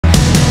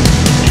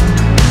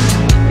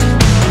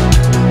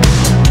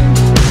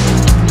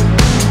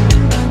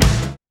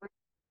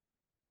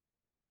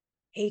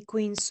Hey,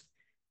 Queens,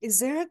 is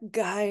there a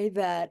guy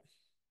that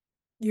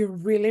you're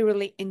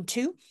really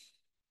into?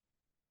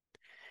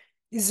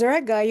 Is there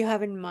a guy you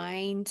have in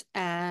mind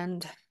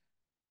and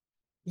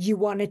you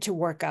wanted to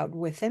work out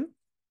with him?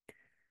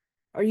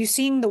 Are you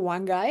seeing the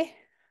one guy?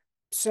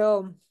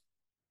 So,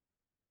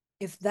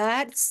 if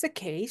that's the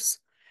case,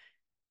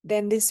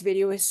 then this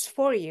video is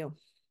for you.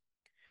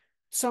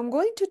 So, I'm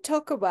going to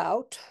talk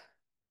about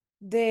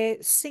the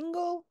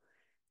single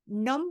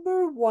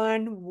number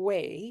one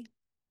way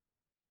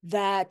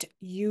that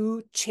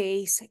you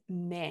chase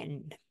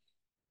men.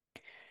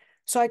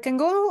 So, I can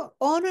go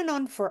on and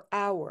on for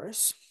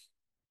hours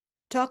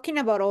talking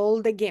about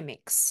all the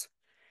gimmicks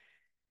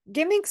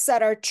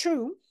that are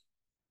true,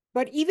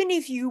 but even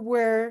if you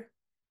were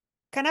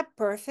kind of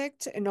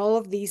perfect in all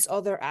of these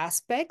other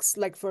aspects,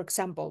 like for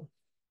example,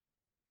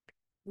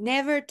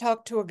 never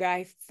talk to a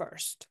guy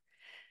first.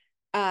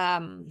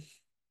 Um,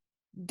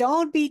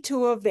 don't be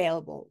too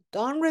available.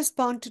 Don't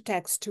respond to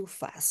text too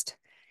fast.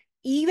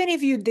 Even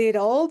if you did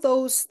all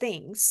those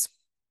things,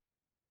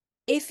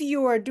 if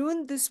you are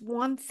doing this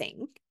one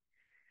thing,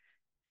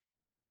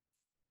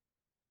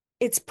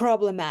 it's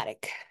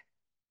problematic.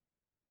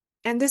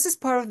 And this is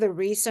part of the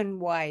reason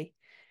why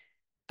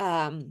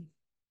um,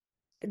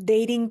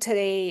 dating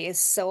today is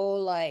so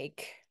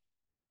like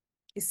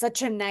it's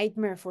such a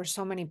nightmare for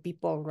so many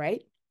people,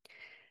 right?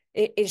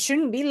 It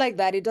shouldn't be like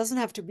that. It doesn't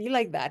have to be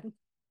like that.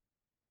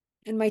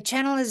 And my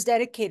channel is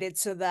dedicated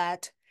so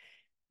that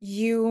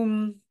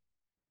you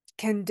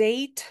can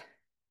date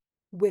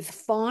with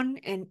fun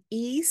and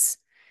ease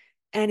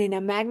and in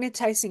a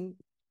magnetizing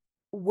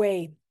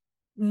way,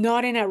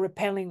 not in a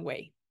repelling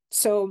way.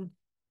 So,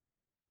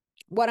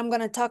 what I'm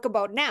going to talk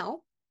about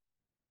now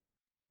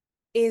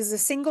is a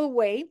single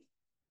way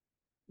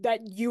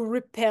that you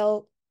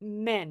repel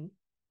men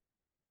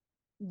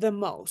the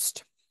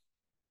most.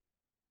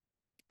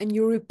 And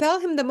you repel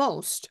him the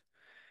most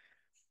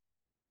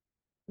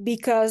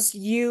because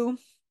you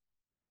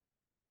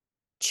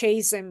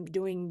chase him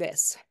doing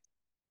this.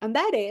 And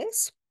that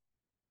is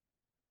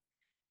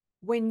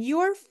when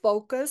you're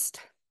focused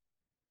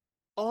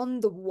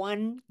on the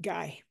one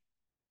guy,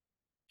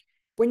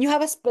 when you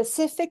have a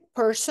specific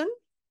person,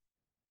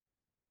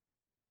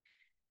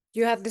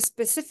 you have the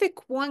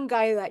specific one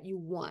guy that you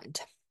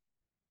want,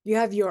 you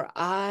have your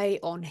eye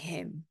on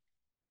him.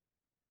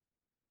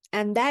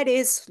 And that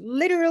is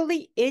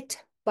literally it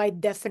by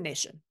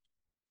definition.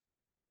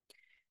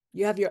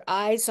 You have your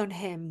eyes on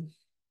him,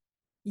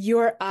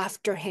 you're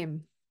after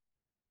him.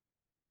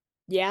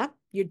 Yeah,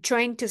 you're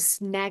trying to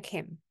snag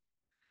him.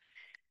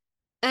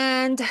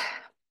 And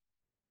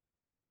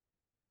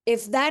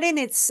if that in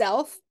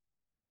itself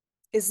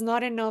is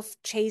not enough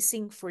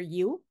chasing for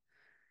you,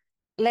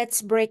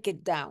 let's break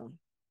it down.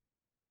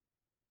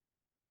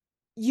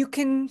 You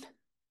can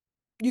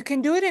you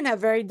can do it in a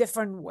very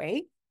different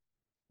way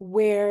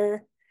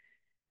where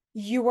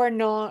you are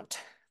not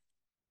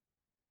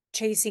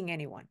chasing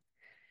anyone.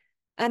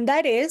 And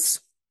that is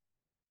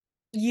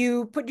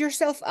you put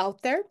yourself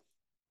out there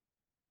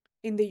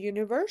in the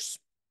universe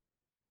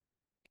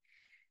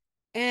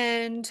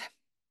and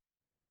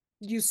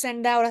you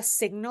send out a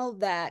signal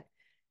that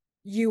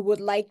you would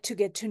like to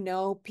get to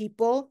know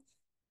people,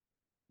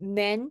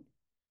 men,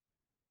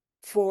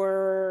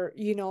 for,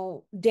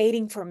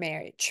 dating for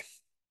marriage.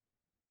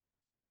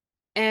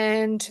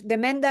 And the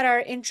men that are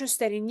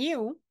interested in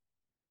you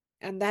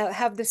and that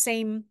have the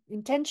same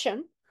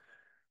intention,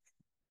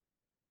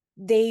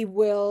 they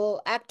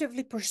will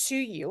actively pursue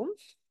you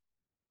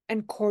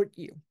and court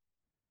you.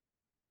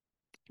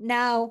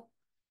 Now,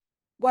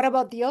 what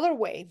about the other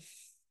way,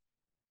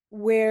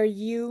 where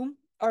you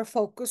are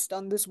focused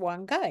on this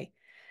one guy?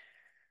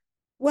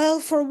 Well,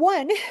 for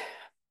one,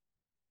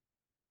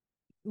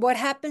 what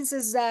happens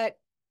is that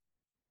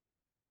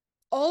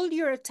all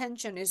your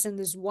attention is in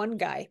this one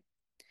guy,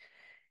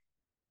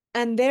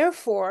 and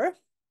therefore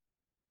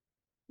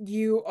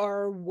you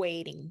are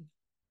waiting.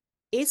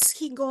 Is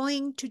he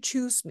going to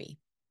choose me?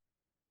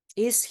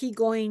 Is he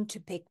going to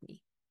pick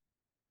me?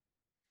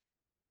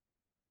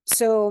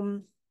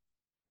 So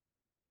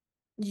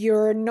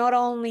you're not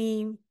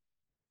only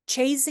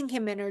chasing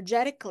him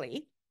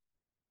energetically,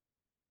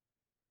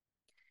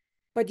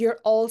 but you're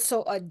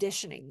also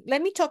auditioning.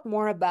 Let me talk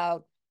more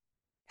about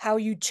how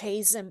you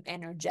chase him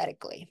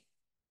energetically.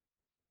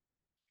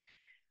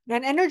 On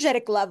an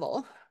energetic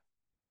level,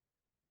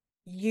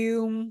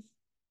 you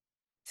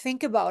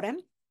think about him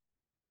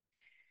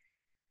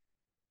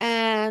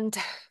and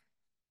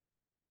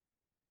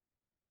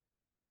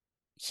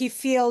he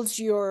feels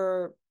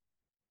your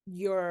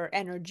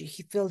energy,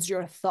 he feels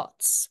your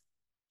thoughts.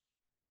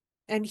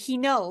 And he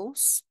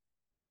knows,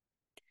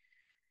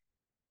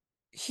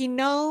 he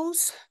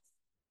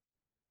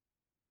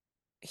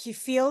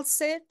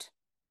feels it,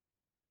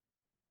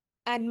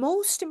 and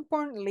most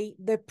importantly,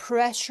 the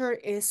pressure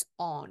is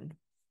on.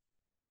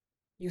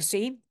 You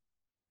see?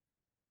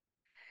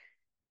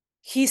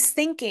 He's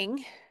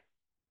thinking,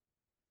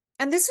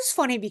 and this is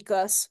funny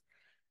because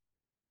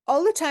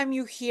all the time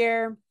you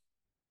hear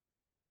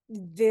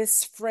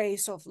this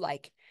phrase of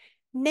like,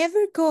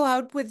 never go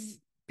out with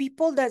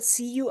people that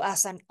see you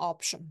as an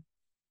option.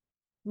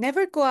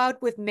 Never go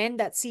out with men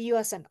that see you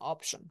as an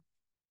option.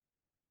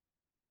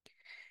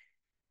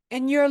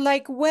 And you're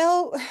like,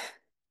 well,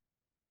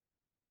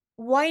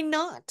 why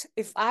not?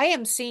 If I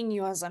am seeing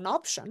you as an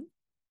option,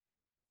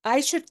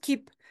 I should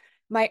keep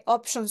my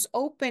options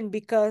open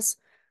because,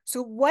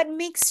 so what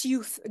makes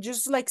you,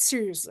 just like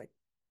seriously,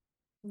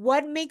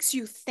 what makes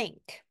you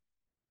think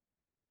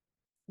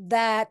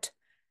that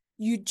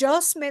you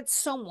just met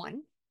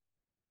someone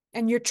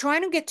and you're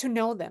trying to get to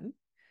know them?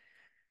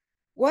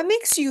 What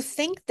makes you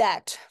think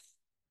that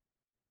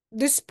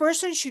this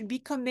person should be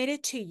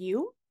committed to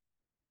you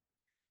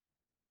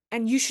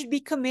and you should be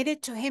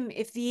committed to him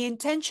if the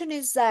intention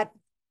is that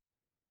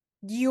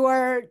you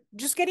are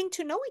just getting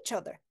to know each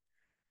other?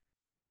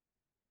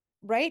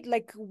 Right?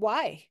 Like,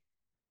 why?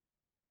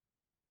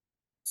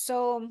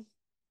 So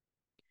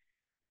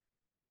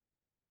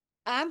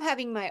I'm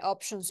having my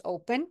options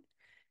open,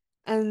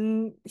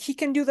 and he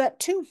can do that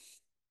too.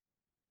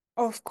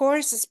 Of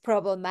course, it's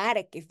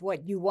problematic if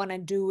what you want to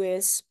do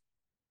is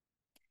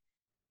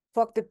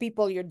fuck the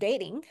people you're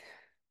dating.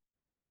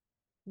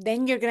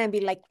 Then you're going to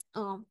be like,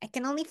 oh, I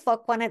can only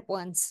fuck one at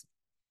once.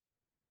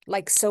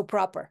 Like, so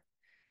proper,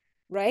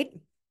 right?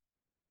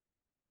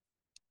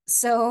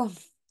 So,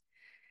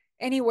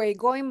 anyway,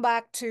 going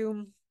back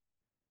to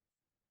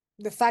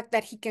the fact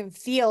that he can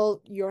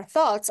feel your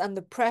thoughts and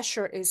the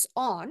pressure is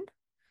on,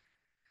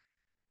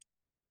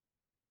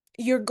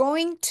 you're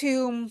going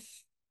to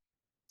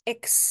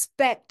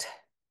expect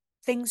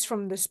things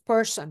from this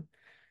person.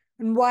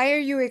 And why are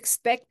you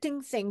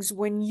expecting things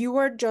when you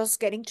are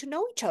just getting to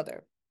know each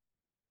other?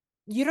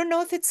 You don't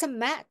know if it's a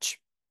match.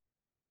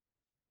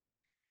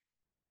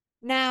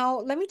 Now,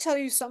 let me tell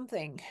you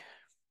something.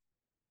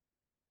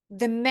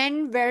 The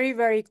men very,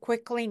 very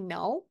quickly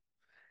know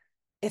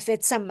if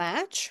it's a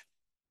match.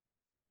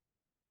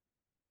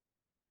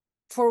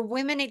 For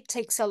women, it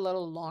takes a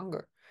little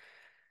longer.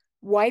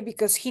 Why?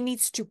 Because he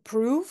needs to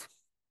prove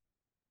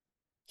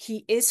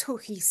he is who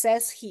he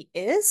says he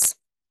is.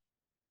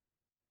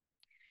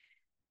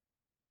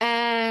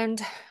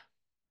 And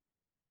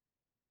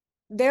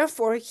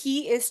therefore,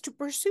 he is to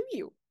pursue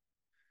you.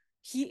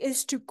 He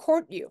is to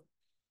court you.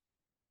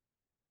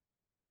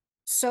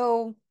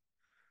 So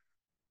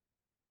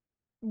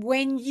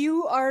when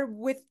you are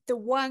with the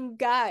one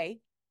guy,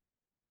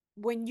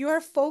 when you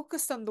are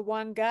focused on the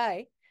one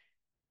guy,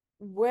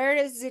 where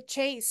is the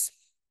chase?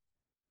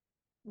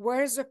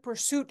 Where is the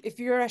pursuit? If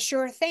you're a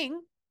sure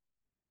thing,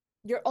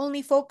 you're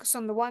only focused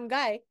on the one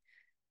guy.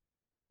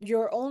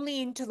 You're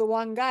only into the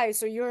one guy,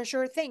 so you're a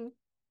sure thing.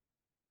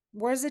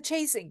 Where's the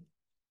chasing?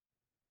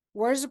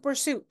 Where's the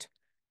pursuit?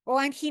 Oh,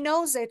 and he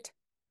knows it.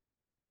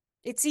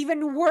 It's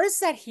even worse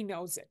that he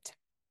knows it.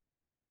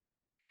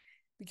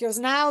 Because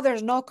now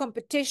there's no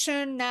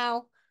competition.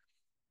 Now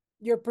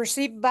your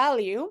perceived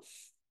value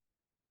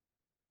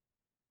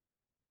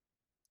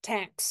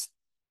tanks.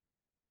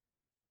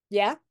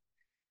 Yeah.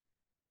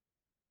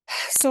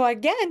 So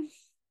again,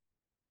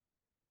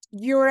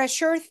 you're a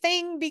sure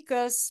thing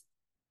because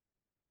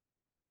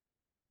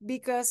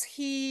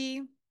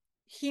he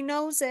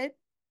knows it,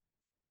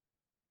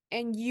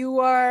 and you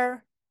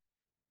are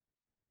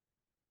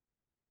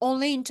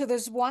only into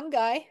this one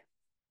guy.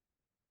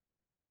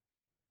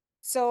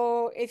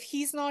 So if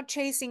he's not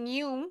chasing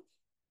you,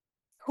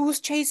 who's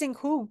chasing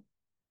who?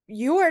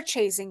 You are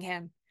chasing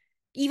him.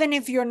 Even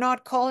if you're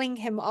not calling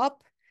him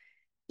up,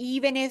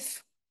 even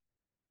if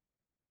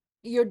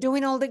you're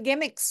doing all the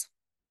gimmicks.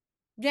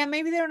 Yeah,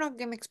 maybe they're not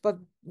gimmicks, but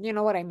you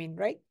know what I mean,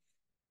 right?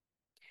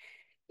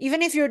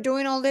 Even if you're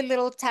doing all the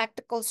little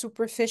tactical,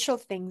 superficial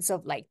things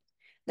of like,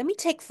 let me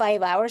take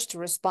 5 hours to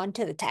respond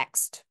to the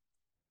text.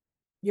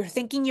 You're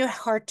thinking you're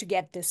hard to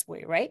get this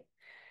way, right?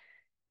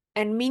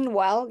 And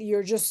meanwhile,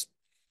 you're just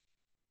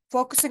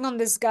focusing on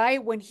this guy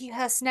when he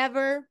has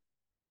never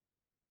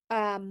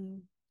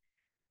um,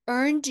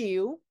 earned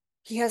you.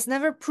 He has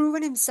never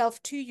proven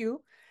himself to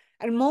you.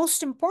 And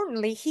most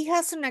importantly, he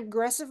hasn't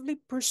aggressively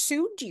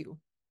pursued you.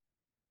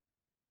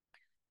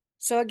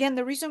 So again,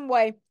 the reason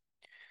why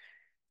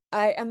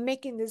I am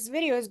making this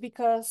video is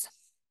because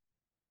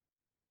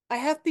I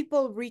have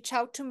people reach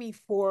out to me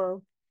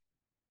for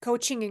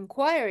coaching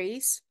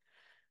inquiries,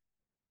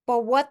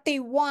 but what they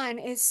want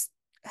is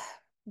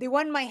they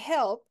want my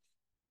help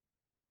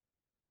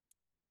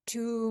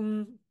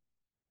to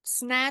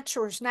snatch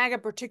or snag a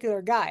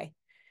particular guy.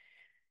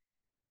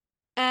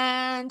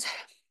 And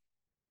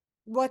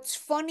what's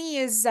funny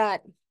is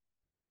that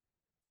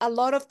a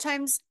lot of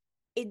times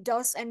it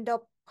does end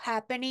up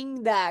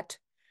happening that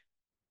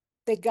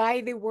the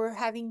guy they were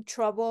having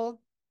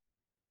trouble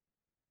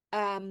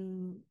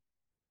um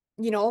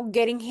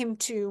getting him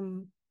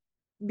to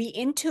be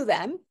into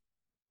them,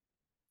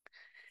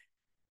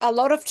 a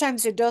lot of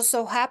times it does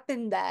so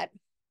happen that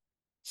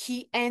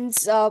he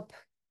ends up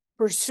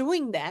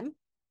pursuing them.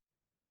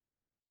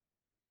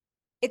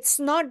 It's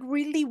not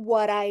really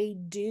what I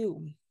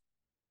do.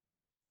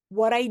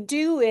 What I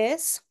do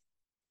is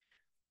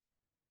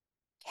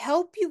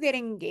help you get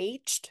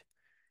engaged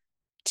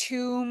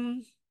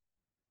to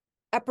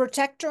a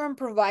protector and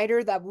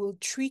provider that will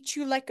treat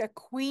you like a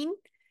queen,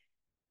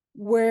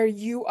 where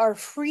you are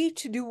free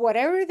to do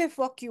whatever the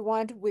fuck you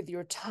want with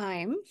your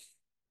time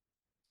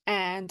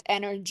and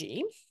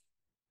energy,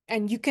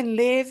 and you can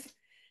live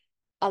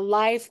a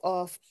life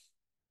of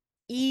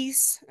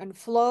ease and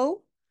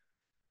flow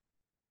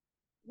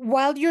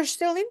while you're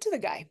still into the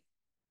guy,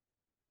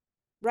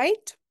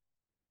 right?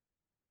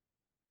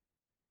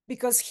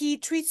 Because he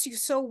treats you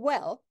so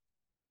well,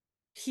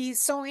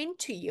 he's so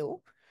into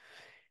you,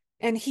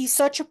 and he's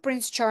such a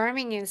Prince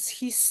Charming, and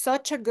he's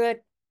such a good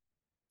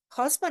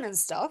husband and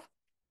stuff,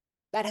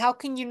 that how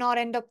can you not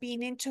end up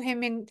being into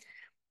him in,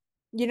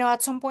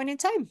 at some point in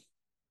time,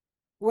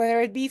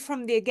 whether it be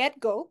from the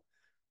get-go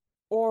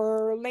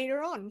or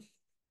later on.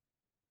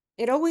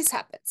 It always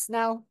happens.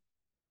 Now,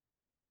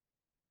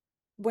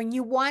 when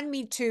you want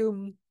me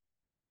to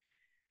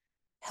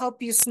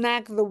help you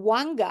snag the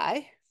one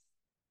guy,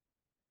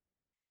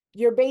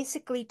 you're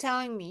basically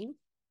telling me,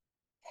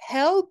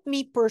 help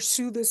me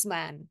pursue this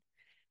man.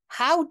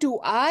 How do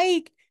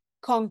I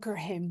conquer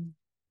him?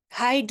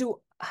 How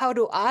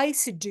do I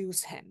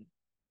seduce him?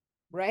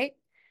 Right?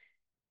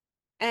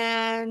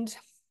 And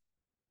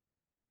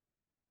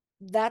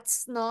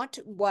that's not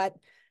what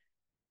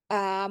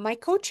my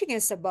coaching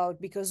is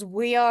about, because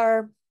we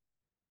are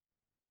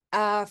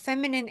a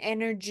feminine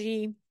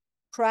energy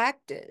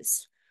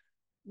practice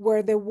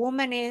where the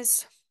woman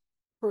is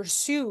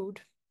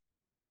pursued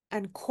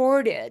and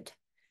courted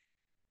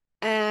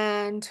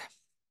and,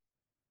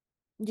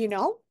 you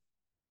know,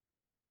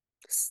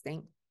 this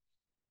thing.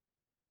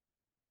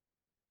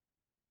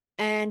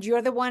 And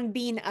you're the one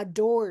being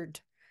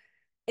adored.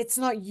 It's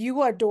not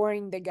you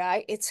adoring the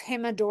guy, it's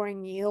him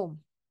adoring you.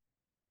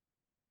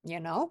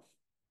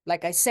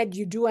 Like I said,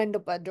 you do end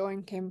up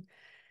adoring him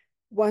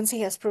once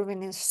he has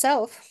proven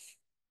himself.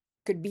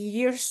 Could be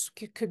years,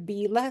 could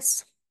be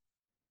less,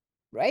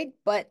 right?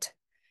 But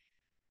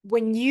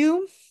when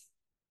you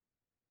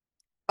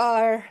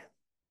are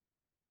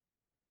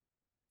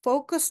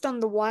focused on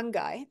the one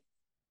guy,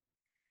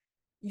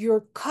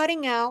 you're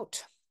cutting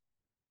out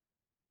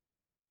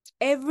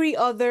every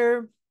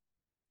other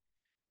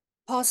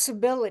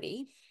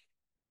possibility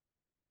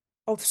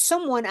of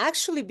someone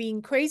actually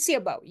being crazy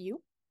about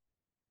you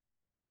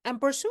and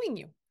pursuing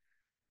you.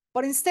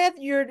 But instead,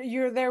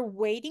 you're there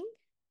waiting,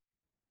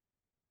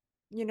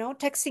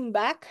 texting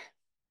back,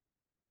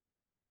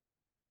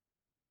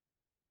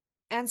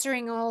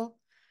 answering all,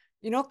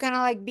 kind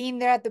of like being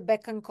there at the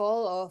beck and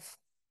call of,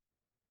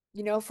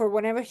 for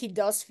whenever he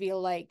does feel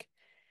like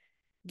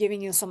giving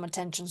you some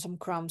attention, some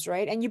crumbs,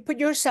 right? And you put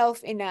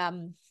yourself in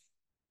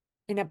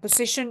a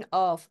position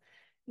of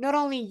not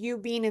only you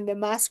being in the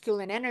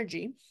masculine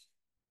energy,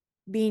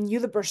 being you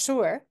the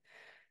pursuer,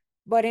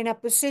 but in a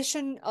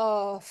position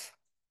of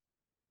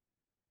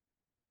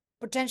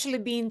potentially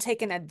being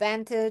taken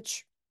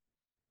advantage,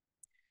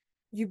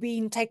 you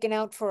being taken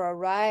out for a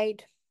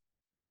ride,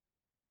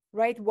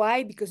 right?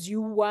 Why? Because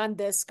you want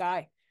this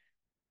guy.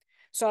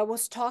 So I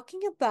was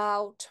talking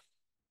about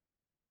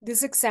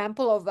this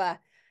example of a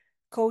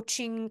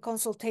coaching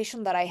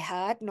consultation that I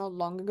had not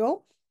long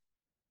ago.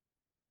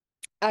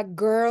 A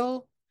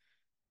girl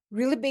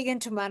really big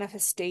into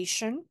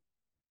manifestation.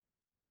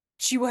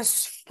 She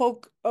was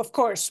of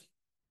course,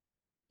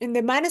 in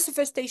the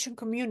manifestation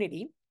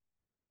community,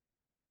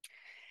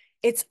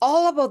 it's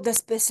all about the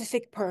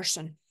specific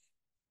person,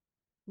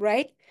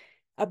 right?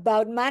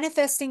 About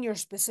manifesting your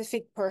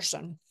specific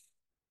person.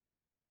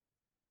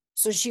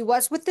 So she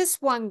was with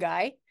this one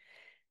guy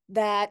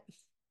that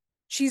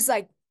she's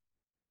like,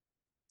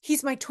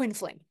 he's my twin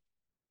flame.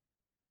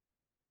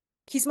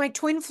 He's my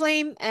twin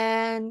flame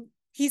and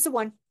he's the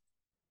one.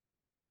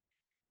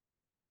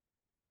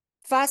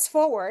 Fast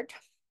forward.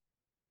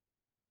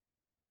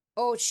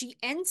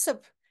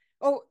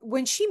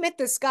 When she met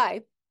this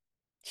guy,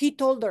 he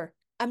told her,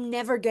 I'm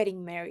never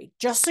getting married.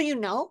 Just so you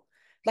know,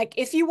 like,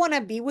 if you want to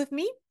be with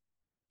me,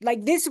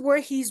 like, this were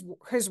his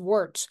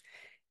words.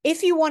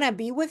 If you want to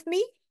be with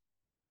me,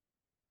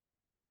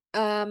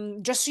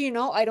 just so you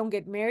know, I don't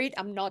get married.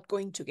 I'm not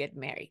going to get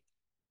married.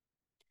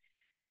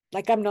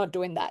 Like, I'm not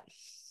doing that.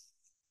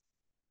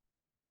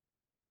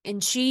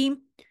 And she,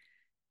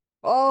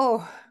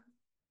 oh,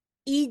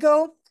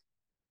 ego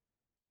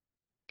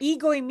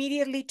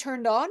immediately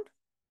turned on.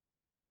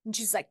 And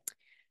she's like,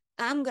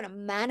 I'm gonna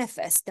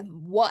manifest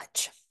them.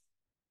 Watch.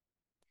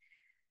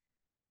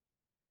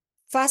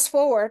 Fast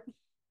forward,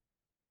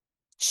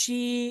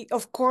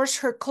 of course,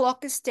 her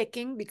clock is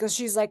ticking because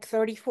she's like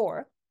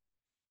 34.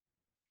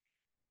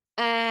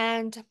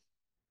 And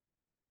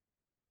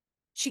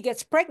she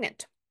gets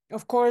pregnant.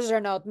 Of course,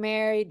 they're not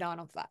married, none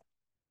of that.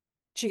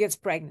 She gets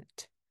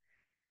pregnant.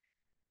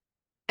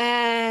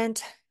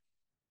 And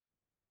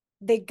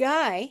the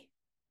guy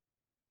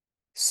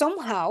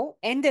somehow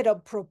ended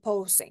up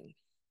proposing.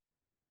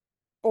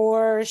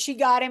 Or she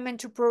got him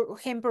into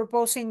him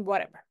proposing,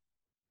 whatever.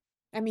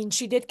 I mean,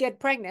 she did get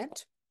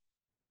pregnant.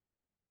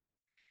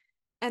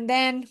 And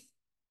then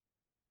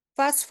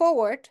fast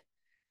forward,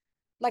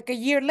 like a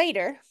year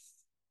later,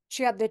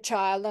 she had the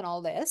child and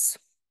all this.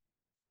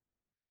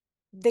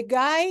 The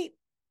guy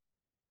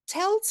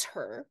tells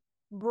her,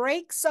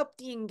 breaks up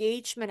the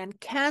engagement and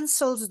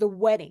cancels the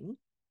wedding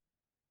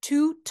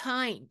 2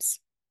 times.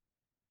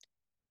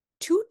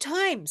 2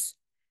 times.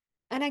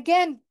 And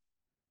again,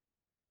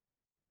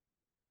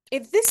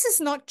 if this is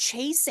not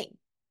chasing,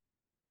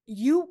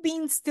 you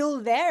being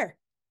still there,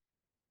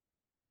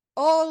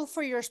 all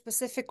for your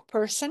specific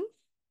person,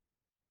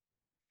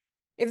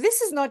 if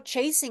this is not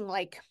chasing,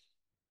 like,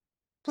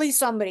 please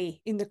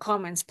somebody in the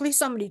comments, please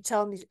somebody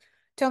tell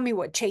me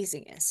what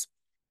chasing is.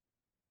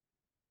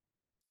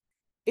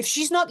 If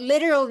she's not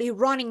literally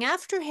running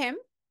after him,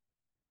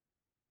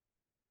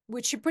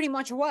 which she pretty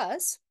much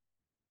was,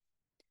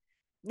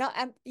 not,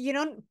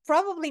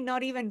 probably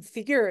not even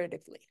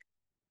figuratively.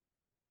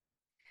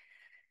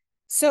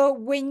 So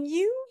when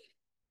you,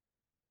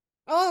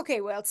 okay,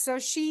 well, so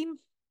she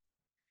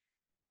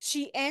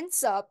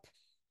ends up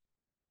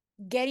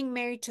getting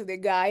married to the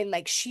guy.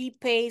 Like, she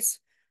pays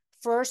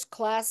first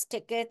class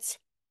tickets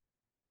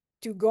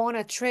to go on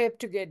a trip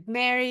to get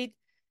married.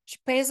 She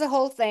pays the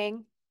whole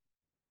thing.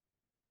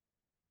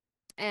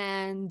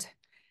 And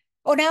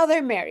now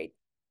they're married.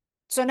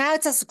 So now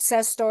it's a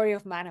success story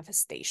of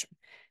manifestation.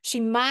 She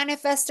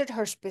manifested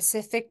her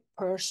specific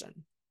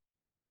person,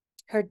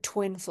 her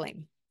twin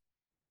flame.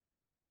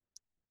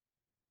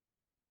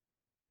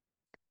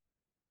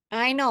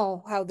 I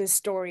know how this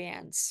story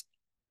ends.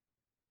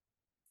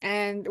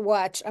 And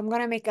watch, I'm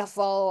going to make a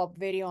follow-up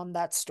video on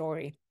that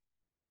story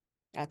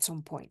at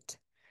some point.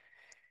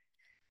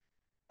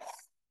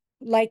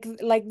 Like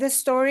this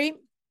story,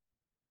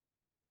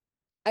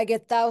 I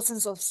get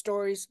thousands of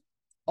stories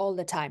all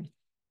the time.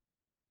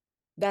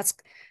 That's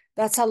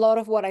a lot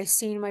of what I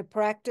see in my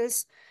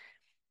practice.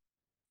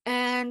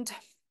 And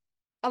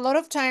a lot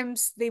of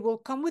times they will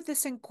come with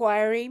this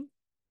inquiry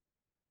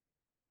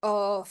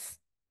of,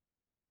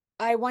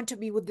 I want to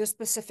be with this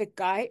specific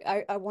guy.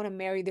 I want to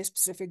marry this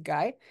specific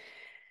guy.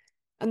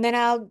 And then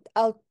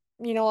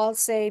I'll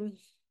say,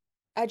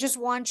 I just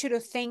want you to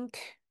think,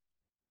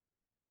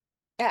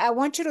 I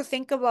want you to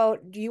think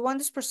about, do you want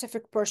this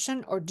specific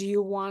person or do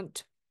you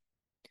want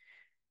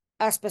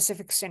a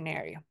specific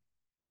scenario?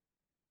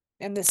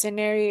 And the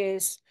scenario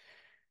is,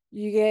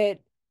 you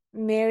get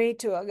married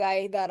to a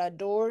guy that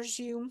adores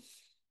you,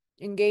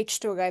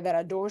 engaged to a guy that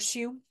adores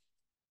you,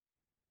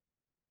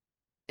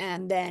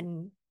 and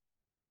then,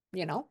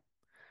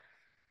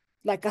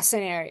 like a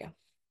scenario.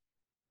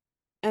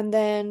 And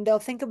then they'll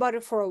think about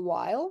it for a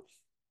while,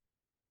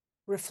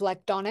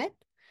 reflect on it,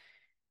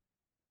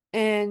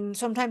 and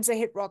sometimes they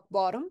hit rock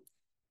bottom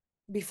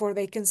before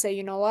they can say,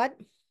 you know what?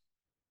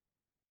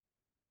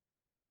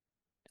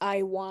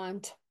 I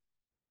want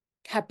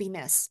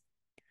happiness.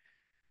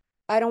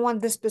 I don't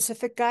want this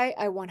specific guy.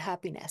 I want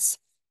happiness.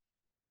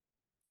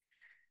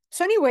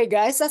 So anyway,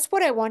 guys, that's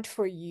what I want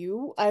for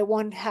you. I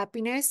want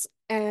happiness.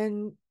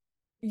 And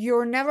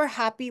you're never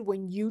happy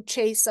when you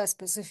chase a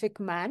specific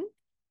man.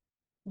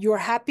 You're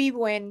happy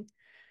when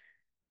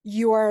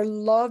you are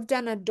loved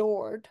and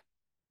adored,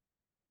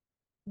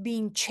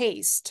 being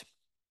chased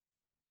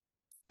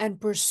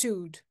and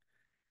pursued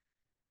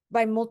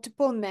by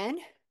multiple men,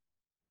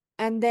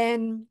 and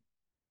then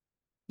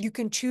you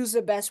can choose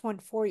the best one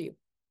for you.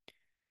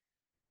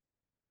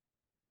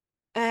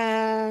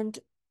 And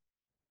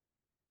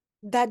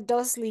that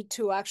does lead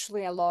to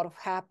actually a lot of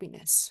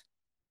happiness,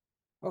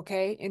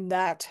 okay? In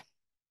that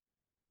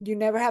you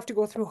never have to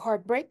go through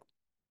heartbreak.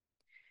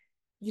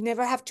 You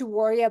never have to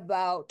worry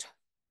about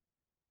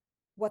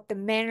what the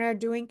men are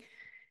doing.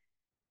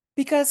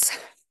 Because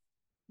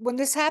when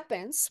this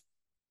happens,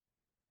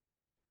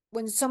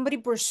 when somebody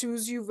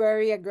pursues you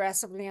very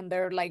aggressively and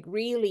they're like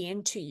really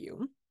into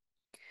you,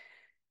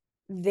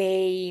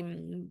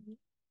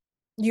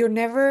 you're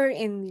never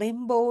in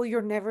limbo,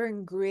 you're never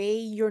in gray,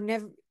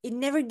 it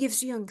never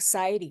gives you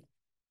anxiety.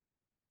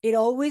 It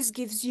always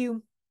gives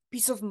you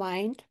peace of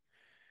mind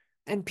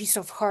and peace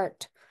of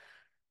heart.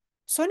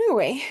 So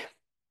anyway,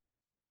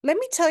 let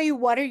me tell you,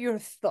 what are your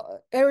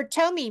thoughts, or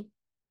tell me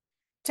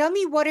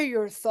what are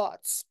your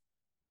thoughts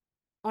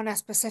on a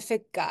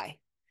specific guy,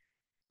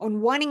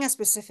 on wanting a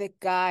specific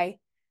guy.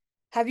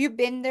 Have you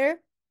been there?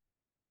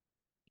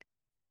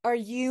 Are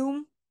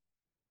you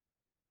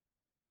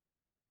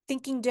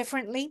thinking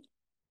differently?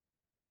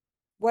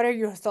 What are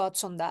your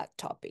thoughts on that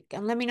topic?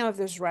 And let me know if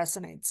this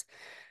resonates.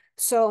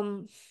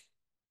 So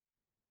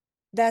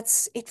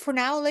that's it for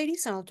now,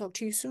 ladies, and I'll talk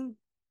to you soon.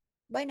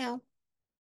 Bye now.